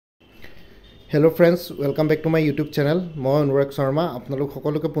Hello friends, welcome back to my YouTube channel. মই Anurag Sharma আপোনালোক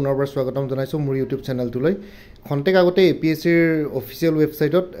সকলোকে পুনৰবাৰ স্বাগতম জনাইছো মোৰ YouTube চেনেল তুলৈ। খন্তেক আগতে APSC অফিচিয়েল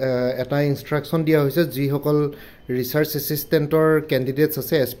ৱেবসাইটত এটা ইনষ্ট্ৰাকচন দিয়া হৈছে যি সকল ৰিসাৰ্চ এসিস্টেন্টৰ ক্যান্ডিডেটস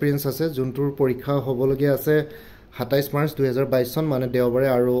আছে, এক্সপেৰিয়েন্স আছে, যোনটোৰ পৰীক্ষা হ'বলগীয়া আছে 27 মাৰ্চ 2022 চন মানে দেওবাৰে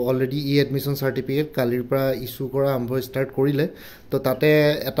আৰু অলৰেডি এডমিশন সাৰ্টিফিকেট কালিৰ পৰা ইস্যু কৰা আৰম্ভ ষ্টাৰ্ট কৰিলে তো তাতে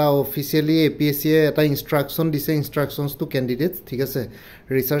এটা অফিচিয়েলি APSC এটা ইনষ্ট্ৰাকচন দিছে ইনষ্ট্ৰাকচনস টু ক্যান্ডিডেটস ঠিক আছে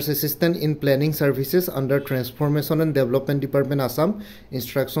research assistant in planning সাৰ্ভিসেস under ট্ৰান্সফৰমেশন and development department Assam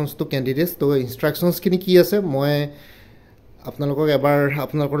ইনষ্ট্ৰাকচনস two candidates তো ইনষ্ট্ৰাকচনস কিনি কি আছে মই আপোনালোকক এবাৰ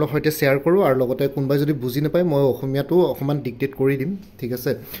আপোনালোকৰ সৈতে শেয়াৰ কৰো আৰু লগতে কোনবাই যদি বুজি নাপায় মই অসমীয়াটো অকমান ডিক্টেট কৰি দিম ঠিক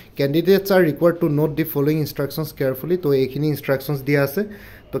আছে candidates R ৰিকোয়াৰ্ড to note the following ইনষ্ট্ৰাকচনস carefully তো এইখিনি ইনষ্ট্ৰাকচনস দিয়া আছে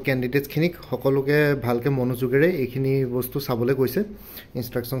তো ক্যান্ডিডেটস খিনিক সকলোকে ভালকে মনোযোগেৰে এইখিনি বস্তু চাবলৈ কৈছে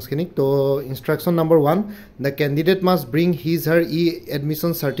ইনষ্ট্ৰাকচনস খিনিক তো instruction number 1 the candidate must bring his her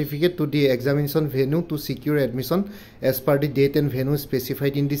e-admission certificate to the examination venue to secure admission as per the date and venue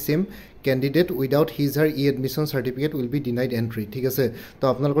specified in the same candidate without his her e-admission certificate will be denied entry ঠিক আছে তো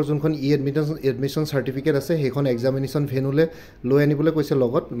আপোনালোকৰ যোনখন e-admission certificate আছে হেখন examination venue লে লৈ আনিবলৈ কৈছে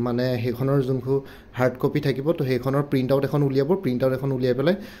লগত মানে হেখনৰ যোনখু হাৰ্ড কপি থাকিব তো হেখনৰ প্ৰিন্ট আউট এখন উলিয়াই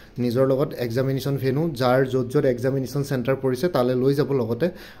পেলাই নিজৰ লগত examination venue যাৰ যত examination center পৰিছে তালে লৈ যাব লগতে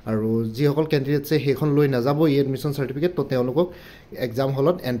আৰু যি সকল ক্যান্ডিডেটস হেখন লৈ নাযাব e-admission certificate তো তেওঁলোকক exam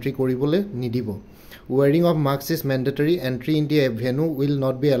হলত এন্ট্ৰি কৰিবলৈ নিদিব Wearing of marks is mandatory. Entry in the venue will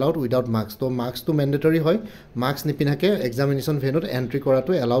not be allowed without marks. So marks to mandatory hoy. Marks nipinake examination venue entry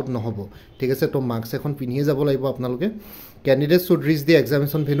koratu allowed nohobo. ঠিক আছে তো marks এখন পিনিয়ে যাব লাগিব আপোনালোকে Candidates should reach the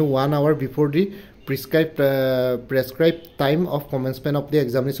examination venue 1 hour before the prescribed time of commencement of the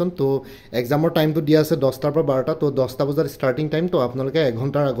examination. তো examৰ time তো দিয়া আছে 10 টাৰ পৰা 12 টা তো 10 টা বজাৰ স্টাৰ্টিং টাইম তো আপোনালোকে 1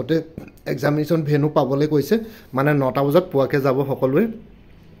 ঘণ্টাৰ আগতে examination venue পাবলৈ কৈছে মানে 9 টা বজাত পুৱাকে যাব সকলোৱে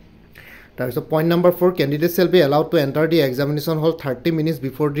So point number 4 candidates shall be allowed to enter the examination hall 30 minutes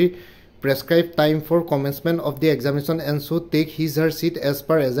before the prescribed time for commencement of the examination and should take his her seat as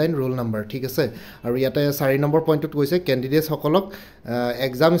per assigned roll number ঠিক আছে আৰু ইয়াতে 4 number পইণ্টত কৈছে candidates সকলক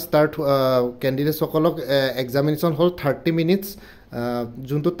exam start candidates সকলক examination হল 30 minutes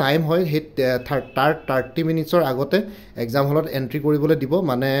যোনটো time হয় হে 30 মিনিটছৰ আগতে এক্সাম হলত এন্ট্ৰি কৰিবলৈ দিব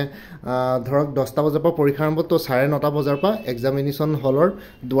মানে ধৰক 10 টা বজাৰ পৰা পৰীক্ষা আৰম্ভ তো 9:30 বজাৰ পৰা এক্সামিনেশন হলৰ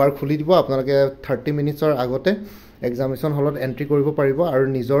দুৱাৰ খুলি দিব আপোনালোকে 30 মিনিটছৰ আগতে এক্সামিনেশন হলত এন্ট্ৰি কৰিব পাৰিব আৰু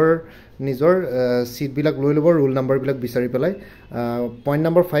নিজৰ সিট বিলাক লৈ লব ৰোল নাম্বাৰ বিলাক বিচাৰি পেলাই point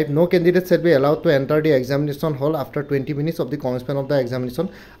number 5 no candidate shall be allowed to enter the examination hall after 20 minutes of the commencement of the examination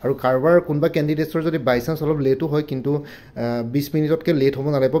আৰু কাৰবাৰ কোনবা ক্যান্ডিডেটছৰ যদি বাই চান্স অলপ লেটো হয় কিন্তু 20 মিনিটতকে লেট হ'ব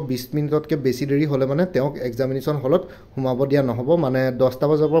নালাগিব 20 মিনিটতকে বেছি দেৰি হলে মানে তেওঁক এক্সামিনেশন হলত হুমাব দিয়া নহব মানে 10 টা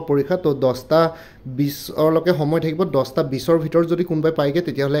বজাৰ পৰা পৰীক্ষা তো 10 টা 20 লকে সময় থাকিব 10 টা 20 ৰ ভিতৰত যদি কোনবাই পাইগে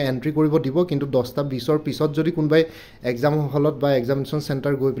তেতিয়া হলে এন্ট্ৰি কৰিব দিব কিন্তু 10 টা 20 ৰ পিছত যদি কোনবাই এক্সাম হলত বা এক্সামিনেশন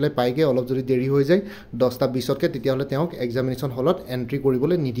সেন্টাৰ গৈ পেলাই পাইগে অলপ যদি দেৰি হৈ যায় 10 টা 20 কে তেতিয়া হলে তেওঁক এক্সামিনেশন হলত এন্ট্ৰি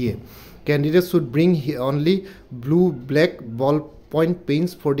কৰিবলৈ নিদিয়ে Candidates should bring only blue black ball point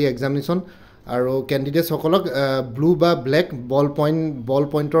pens for the examination আৰু ক্যান্ডিডেটস সকলক ব্লু বা ব্ল্যাক বল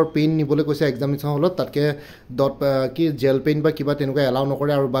পইণ্টৰ পেন নিবলৈ কৈছে এক্সামিনেশন হলত তাতকে ডট কি জেল পেন বা কিবা তেনেকুৱা এলাউ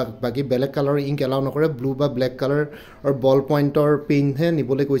নকৰে আৰু বাকি বেলেগ কালাৰৰ ইংক এলাউ নকৰে ব্লু বা ব্ল্যাক কালাৰ আৰু বল পইণ্টৰ পেন হে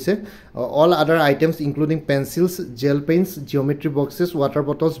নিবলৈ কৈছে all other items including pencils gel pens geometry boxes water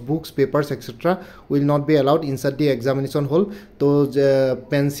bottles books papers etc will not be allowed inside the examination hall to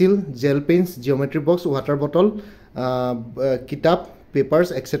pencil gel pens geometry box water bottle kitab papers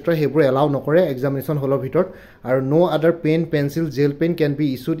etc হেবোৰ allow নকৰে examination হলৰ ভিতৰত আৰু no other pen pencil gel pen can be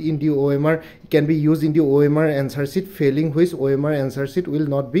issued in the OMR can be used in the OMR answer sheet failing which OMR answer sheet will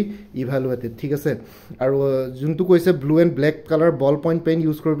not be evaluated ঠিক আছে আৰু যোনটো কৈছে blue and black colour ball point PAN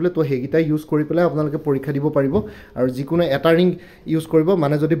use কৰিবলৈ তো হেগিটা use কৰি পেলাই আপোনালোকে পৰীক্ষা দিব পাৰিব আৰু যিকোনো এটা ৰিং ইউজ কৰিব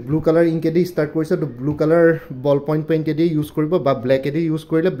মানে যদি ব্লু কালাৰ ইংকেদি ষ্টাৰ্ট কৰিছে তো ব্লু কালাৰ বল পইণ্ট পেনকেদি ইউজ কৰিব বা ব্ল্যাক এদি ইউজ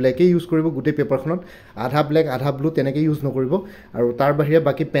কৰিলে ব্ল্যাকে ইউজ কৰিব গোটেই পেপাৰখনত আধা ব্ল্যাক আধা ব্লু তেনেকে ইউজ নকৰিব আৰু তাৰ বাহিৰে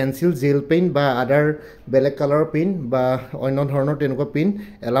বাকি পেন্সিল জেল পেন বা আদাৰ বেলেগ কালাৰৰ পেন বা অন্য ধৰণৰ তেনেকুৱা পেন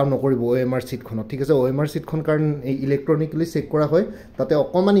এলাউ নকৰিব OMR সিটখনত ঠিক আছে OMR সিটখন কাৰণ ইলেক্ট্ৰনিক্যালি চেক কৰা হয় তাতে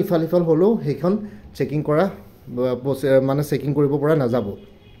অকমান ইফাল হলো হেখন চেকিং কৰা মানে চেকিং কৰিব পৰা নাযাব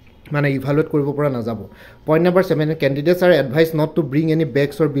মানে ইভালুয়েট কৰিব পৰা নাযাব point number 7 candidates are advised not to bring any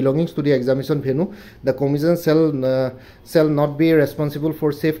bags or belongings to the examination venue the commission shall not be responsible for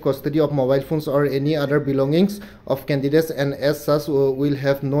safe custody of mobile phones or any other belongings of candidates and as such will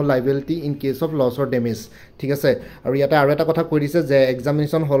have no liability in case of loss or damage ঠিক আছে আৰু ইয়াতে আৰু এটা কথা কৈ দিছে যে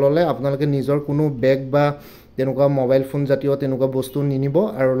এক্সামিনেশন হললে আপোনালোকে নিজৰ কোনো বেগ বা তেনেকুৱা মোবাইল ফোন জাতীয় তেনেকুৱা বস্তু নিনিব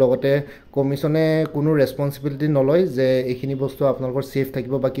আৰু লগতে কমিশনে কোনো ৰেসপন্সিবিলিটি নলয় যে এইখিনি বস্তু আপোনালোকৰ সেফ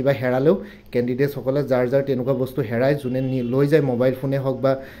থাকিব বা কিবা হেৰালেও ক্যান্ডিডেটস সকলে যাৰ তেনেকুৱা বস্তু হেৰাই যোনে লৈ যায় মোবাইল ফোনে হওক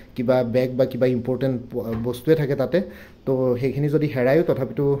বা কিবা বেগ বা কিবা ইম্পৰ্টেন্ট বস্তুৱে থাকে তাতে তো সেইখিনি যদি হেৰায়ো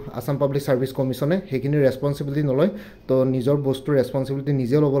তথাপিতো আসাম পাব্লিক সাৰ্ভিস কমিশনে সেইখিনি ৰেসপন্সিবিলিটি নলয় তো নিজৰ বস্তুৰ ৰেসপন্সিবিলিটি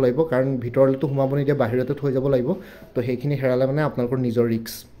নিজে ল'ব লাগিব কাৰণ ভিতৰলৈতো সোমাব নিদিয়ে বাহিৰতে থৈ যাব লাগিব তো সেইখিনি হেৰালে মানে আপোনালোকৰ নিজৰ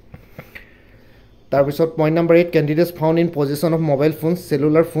ৰিস্ক তাৰপিছত point number 8 candidates found in possession of mobile phones,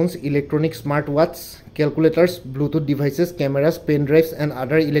 cellular phones, electronic smart watch, calculators, Bluetooth devices, cameras, pen drives and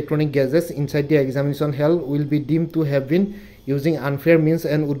other electronic gadgets inside the examination hall will be deemed to have been using unfair means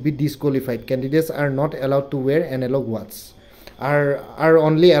and would be disqualified. Candidates are not allowed to wear analog watch. Are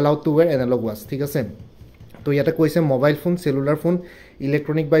only allowed to wear analog watch. ঠিক আছে তো ইয়াতে কৈছে mobile phone cellular phone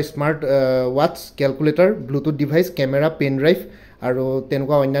electronic বা smart watch calculator Bluetooth device camera PAN drive আৰু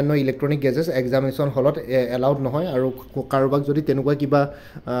তেনেকুৱা অন্যান্য electronic gadgets examination হলত এলাউড নহয় আৰু কাৰোবাক যদি তেনেকুৱা কিবা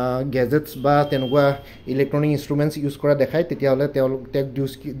গেজেটস বা তেনেকুৱা ইলেক্ট্ৰনিক ইনষ্ট্ৰুমেন্টস ইউজ কৰা দেখায় তেতিয়াহ'লে তেওঁলোক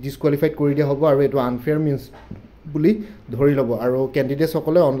ডিসকুৱালিফাইড কৰি দিয়া হ'ব আৰু এটো আনফেয়াৰ মিন্স বুলি ধৰি ল'ব আৰু ক্যান্ডিডেটস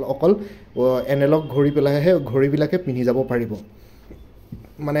সকলে অকল এনালগ ঘড়ীবিলাকে পিন্ধি যাব পাৰিব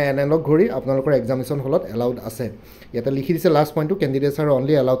মানে এনালগ ঘড়ী আপোনালোকৰ এক্সামিনেশ্যন হলত এলাউড আছে ইয়াতে লিখি দিছে লাষ্ট পইণ্টটো candidates R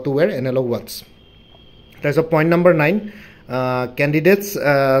only allowed two wear analogue watch তাৰপিছত point number 9 candidates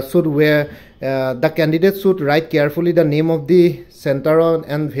should wear the candidates should write carefully the name of the center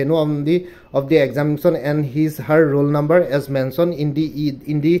and venue of the examination and her roll number as mentioned in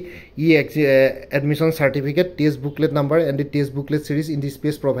the admission certificate, test booklet number and the test booklet series in the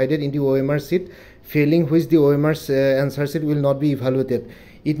space provided in the OMR sheet, failing which the OMR answer sheet will not be evaluated.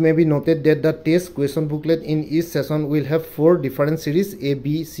 It may be noted that the test question booklet in each session will have 4 different series A,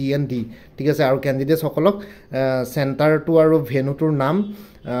 B, C and D. ঠিক আছে আৰু candidates সকলক সেন্টাৰটো আৰু ভেনুটোৰ নাম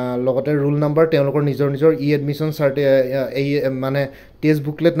লগতে roll number তেওঁলোকৰ নিজৰ admission মানে test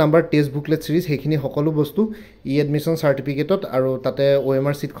booklet number test booklet সিৰিজ সেইখিনি সকলো বস্তু এডমিশন সাৰ্টিফিকেটত আৰু তাতে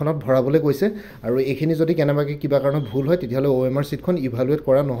OMR সিটখনত ভৰাবলৈ কৈছে আৰু এইখিনি যদি কেনেবাকৈ কিবা কাৰণত ভুল হয় তেতিয়াহলে OMR সিটখন ইভালুৱেট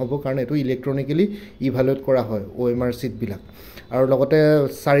কৰা নহব কাৰণ এটো ইলেক্ট্ৰনিক্যালি ইভালুৱেট কৰা হয় OMR সিটবিলাক আৰু লগতে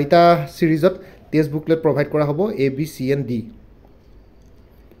 4টা সিৰিজত টেষ্ট বুকলেট প্ৰভাইড কৰা হ'ব A, B, C and D.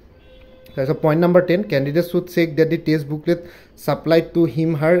 So point number 10 candidates should check that the test booklet supplied to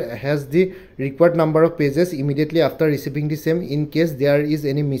her has the required number of pages immediately after receiving the same. In case there is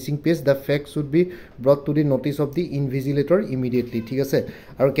any missing page, the fact should be brought to the notice of the invigilator immediately. ঠিক আছে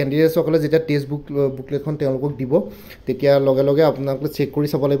আৰু candidates সকলে যেটা test বুকলেটখন তেওঁলোকক দিব তেতিয়া লগে লগে আপোনালোকে চেক কৰি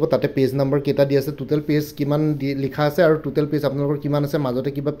চাব লাগিব তাতে পেজ নাম্বাৰ কেটা দি আছে টোটাল পেজ কিমান লিখা আছে আৰু টোটাল পেজ আপোনালোকৰ কিমান আছে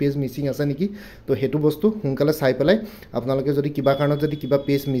মাজতে কিবা পেজ মিসিং আছে নেকি তো হেতু বস্তু হুনকালে চাই পেলাই আপোনালোকে যদি কিবা কাৰণত যদি কিবা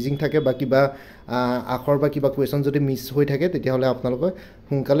পেজ মিসিং থাকে বা কিবা আখৰ বা কিবা কোৱেশ্চন যদি মিস হৈ থাকে তেতিয়াহলে আপোনালোকে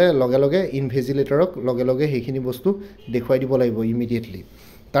হুনকালে লগে লগে ইনভিজিলেটৰক লগে লগে হেখিনি বস্তু দেখুৱাই দিব লাগিব ইমিডিয়েটলি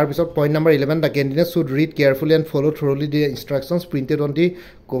তাৰপিছত point number 11 the candidate should read carefully and follow thoroughly the instructions printed on the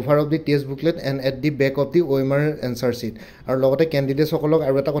cover of the test booklet and at the back of the OMR answer sheet আৰু লগতে ক্যান্ডিডেটস সকলক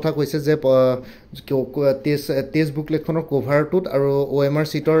আৰু এটা কথা কৈছে যে test বুকলেটখনৰ কভাৰটোত আৰু OMR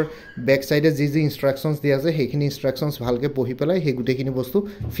sheetৰ back সাইডে যি ইনস্ট্ৰাকশনস দিয়া আছে হেখিনি ইনস্ট্ৰাকশনস ভালকে পঢ়ি পেলাই হে গুটেখিনি বস্তু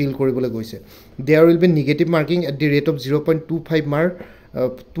ফিল কৰিবলৈ গৈছে there will be negative marking at the rate of 0.25 mark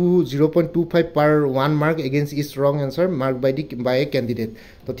to 0.25 per 1 mark against each wrong answer marked by a candidate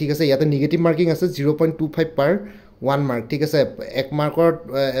তো ঠিক আছে ইয়াতে নেগেটিভ মার্কিং আছে 0.25 per 1 mark ঠিক আছে এক মার্কত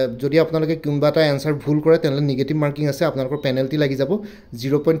যদি আপোনালোকে কোনবাটা আনসার ভুল কৰে তেনলে নেগেটিভ মাৰ্কিং আছে আপোনালোকৰ পেনাল্টি লাগি যাব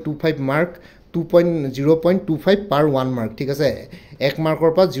 0.25 mark 0.25 per 1 mark ঠিক আছে এক মাৰ্কৰ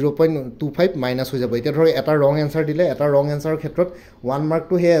পৰা 0.25 মাইনাস হৈ যাব এটা ধৰ এটা ৰং আনসাৰ দিলে এটা ৰং আনসাৰৰ ক্ষেত্ৰত 1 মাৰ্ক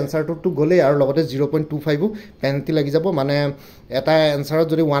টু হে আনসাৰটো গলে আৰু লগতে 0.25 পেনাল্টি লাগি যাব মানে এটা আনসাৰত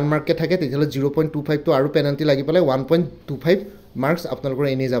যদি 1 মাৰ্ক কে থাকে তেতিয়ালে 0.25 টো আৰু পেনাল্টি লাগি পেলে 1.25 মাৰ্কস আপোনালোকৰ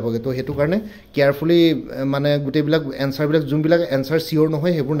এনে যাবগে তো হেতু কাৰণে কেয়াৰফুলি মানে গুটেবিলাক আনসাৰবিলাক যোনবিলাক আনসাৰ সিওৰ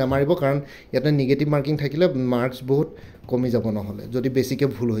নহয় হেবোৰ নামাৰিব কাৰণ ইয়াতে নেগেটিভ মার্কিং থাকিলে মার্কস বহুত কমি যাব নহলে যদি বেছিকে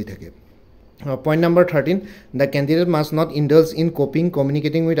ভুল হৈ থাকে Point number 13 the candidate must not indulge in copying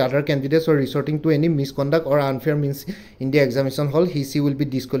communicating with other candidates or resorting to any misconduct or unfair means in the examination hall she will be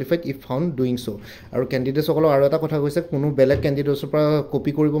disqualified if found doing so আৰু candidates সকল আৰু এটা কথা কৈছে কোনো বেলেগ ক্যান্ডিডেটছৰ পৰা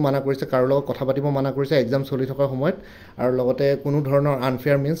copy কৰিব মানা কৰিছে কাৰো লগত কথা পাতিব মানা কৰিছে এক্সাম চলি থকাৰ সময়ত আৰু লগতে কোনো ধৰণৰ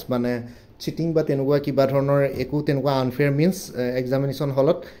আনফেয়াৰ মিন্স মানে চিটিং বা তেনেকুৱা কিবা ধৰণৰ একো তেনেকুৱা আনফেয়াৰ মিন্স এক্সামিনেশ্যন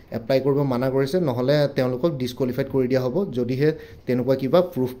হলত এপ্লাই কৰিব মানা কৰিছে নহলে তেওঁলোকক ডিসকুৱালিফাইড কৰি দিয়া হ'ব যদিহে তেনেকুৱা কিবা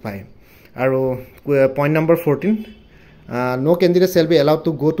প্ৰুফ পায় আৰু point number 14 no candidate shall be allowed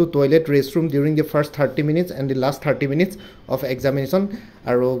to go to toilet restroom during the first 30 minutes and the last 30 minutes of examination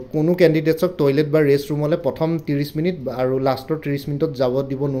আৰু কোনো কেণ্ডিডেটছক টয়লেট বা ৰেষ্ট ৰুমলৈ প্ৰথম 30 মিনিট আৰু লাষ্টৰ 30 মিনিটত যাব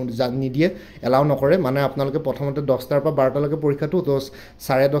দিব নিদিয়ে এলাউ নকৰে মানে আপোনালোকে প্ৰথমতে 10টাৰ পৰা 12টালৈকে পৰীক্ষাটো তো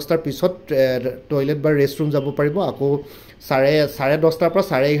 10:30টাৰ পিছত টয়লেট বা ৰেষ্ট ৰুম যাব পাৰিব আকৌ 10:30টাৰ পৰা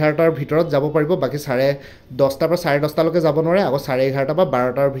 11:30টাৰ ভিতৰত যাব পাৰিব বাকি 10:30টাৰ পৰা 10:30টালৈকে যাব নোৱাৰে আকৌ 11:30টাৰ পৰা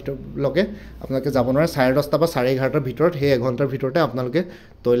 12টাৰ ভিতৰলৈকে আপোনালোকে যাব নোৱাৰে 10:30টাৰ পৰা 11:30টাৰ ভিতৰত সেই 1 ঘণ্টাৰ ভিতৰতে আপোনালোকে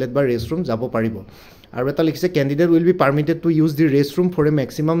টয়লেট বা ৰেষ্ট ৰুম যাব পাৰিব আৰু এটা লিখিছে candidate will be পাৰমিটেড to use the rest room for A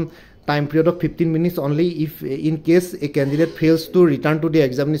maximum time period of 15 minutes only if in case a candidate fails to return to the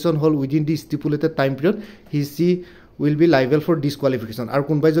examination hall within the stipulated time period she will be liable for disqualification আৰু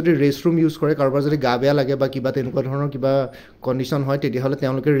কোনবাই যদি rest room use কৰে কাৰোবাৰ যদি গা বেয়া লাগে বা কিবা তেনেকুৱা ধৰণৰ কিবা কন্ডিশন হয় তেতিয়াহলে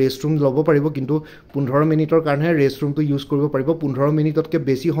তেওঁলোকে ৰেষ্ট ৰুম ল'ব পাৰিব কিন্তু 15 মিনিটৰ কাৰণে ৰেষ্ট ৰুমটো ইউজ কৰিব পাৰিব 15 মিনিটতকৈ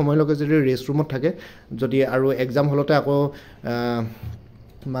বেছি সময়লৈকে যদি ৰেষ্ট ৰুমত থাকে যদি আৰু এক্সাম হলতে আকৌ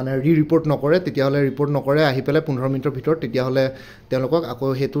মানে ৰিপোৰ্ট নকৰে তেতিয়াহলে ৰিপোৰ্ট নকৰে আহি পেলাই 15 মিনিটৰ ভিতৰত তেতিয়াহলে তেওঁলোকক আকৌ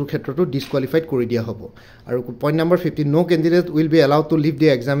হেতুৰ ক্ষেত্ৰটো ডিসকুৱালিফাইড কৰি দিয়া হ'ব আৰু point number 15 no candidate will be allowed two live the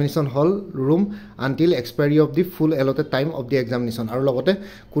examination hall room until expiry of the full allotted time of the examination আৰু লগতে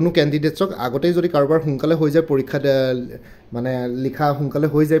কোনো ক্যান্ডিডেটছক আগতে যদি কাৰোবাৰ সোনকালে হৈ যায় পৰীক্ষা মানে লিখা সোনকালে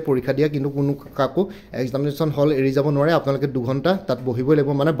হৈ যায় পৰীক্ষা দিয়া কিন্তু কোনো কাকো এক্সামিনেশ্যন হল এৰি যাব নোৱাৰে আপোনালোকে 2 ঘণ্টা তাত বহিবই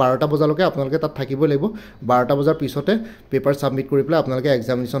লাগিব মানে 12টা বজালৈকে আপোনালোকে তাত থাকিবই লাগিব 12টা বজাৰ পিছতে পেপাৰ সাবমিট কৰি পেলাই আপোনালোকে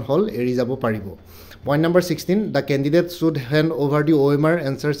এক্সামিনেশ্যন হল এৰি যাব পাৰিব point number 16 the candidate should hand over the OMR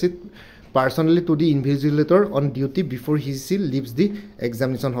answer sheet personally to the invigilator on duty before he leaves the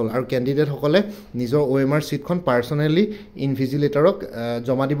examination hall আৰু ক্যান্ডিডেট সকলে নিজৰ OMR sheetখন পাৰ্সোনালি ইনভিজিলেটৰক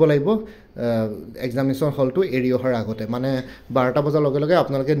জমা দিব লাগিব এক্সামিনেশ্যন হলটো এৰি অহাৰ আগতে মানে 12টা বজাৰ লগে লগে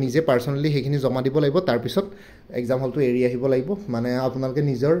আপোনালোকে নিজে পাৰ্সোনালি হেখিনি জমা দিব লাগিব তাৰ পিছত এক্সাম হলটো এৰি আহিব লাগিব মানে আপোনালোকে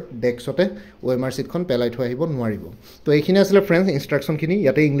নিজৰ ডেস্কতে OMR sheetখন পেলাই থৈ আহিব নোৱাৰিব তো এইখিনি আছিল ফ্ৰেন্ডছ ইনস্ট্ৰাকশনখিনি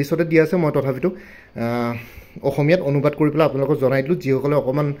ইয়াতে ইংলিছতে দিয়া আছে মই তথাপিটো অসমীয়াত অনুবাদ কৰি পেলাই আপোনালোকক জনাই দিলোঁ যিসকলে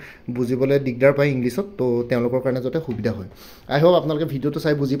অকমান বুজিবলৈ দিগদাৰ পায় ইংলিছত তো তেওঁলোকৰ কাৰণে যাতে সুবিধা হয় আই হোপ আপোনালোকে ভিডিঅটো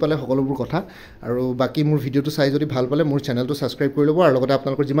চাই বুজি পালে সকলোবোৰ কথা আৰু বাকি মোৰ ভিডিঅটো চাই যদি ভাল পালে মোৰ চেনেলটো সাবস্ক্ৰাইব কৰি ল'ব আৰু লগতে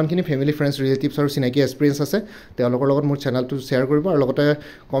আপোনালোকৰ যিমানখিনি ফ্যামিলি ফ্ৰেন্ডছ ৰিলেটিভছ আৰু চিনাকি এক্সপেৰিয়েন্স আছে তেওঁলোকৰ লগত মোৰ চেনেলটো শ্বেয়াৰ কৰিব আৰু লগতে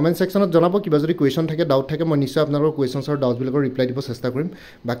কমেন্ট সেকশনত জনাব কিবা যদি কোৱেশ্চন থাকে ডাউট থাকে মই নিশ্চয় আপোনালোকৰ কোৱেশ্চনছ আৰু ডাউটবিলাকৰ ৰিপ্লাই দিব চেষ্টা কৰিম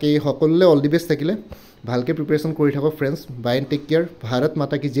বাকি সকলোলৈ অল দি বেষ্ট থাকিলে ভালকৈ প্ৰিপাৰেচন কৰি থাকক friends by and tech care Bharat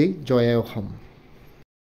মাতা কি জয় জয় অসম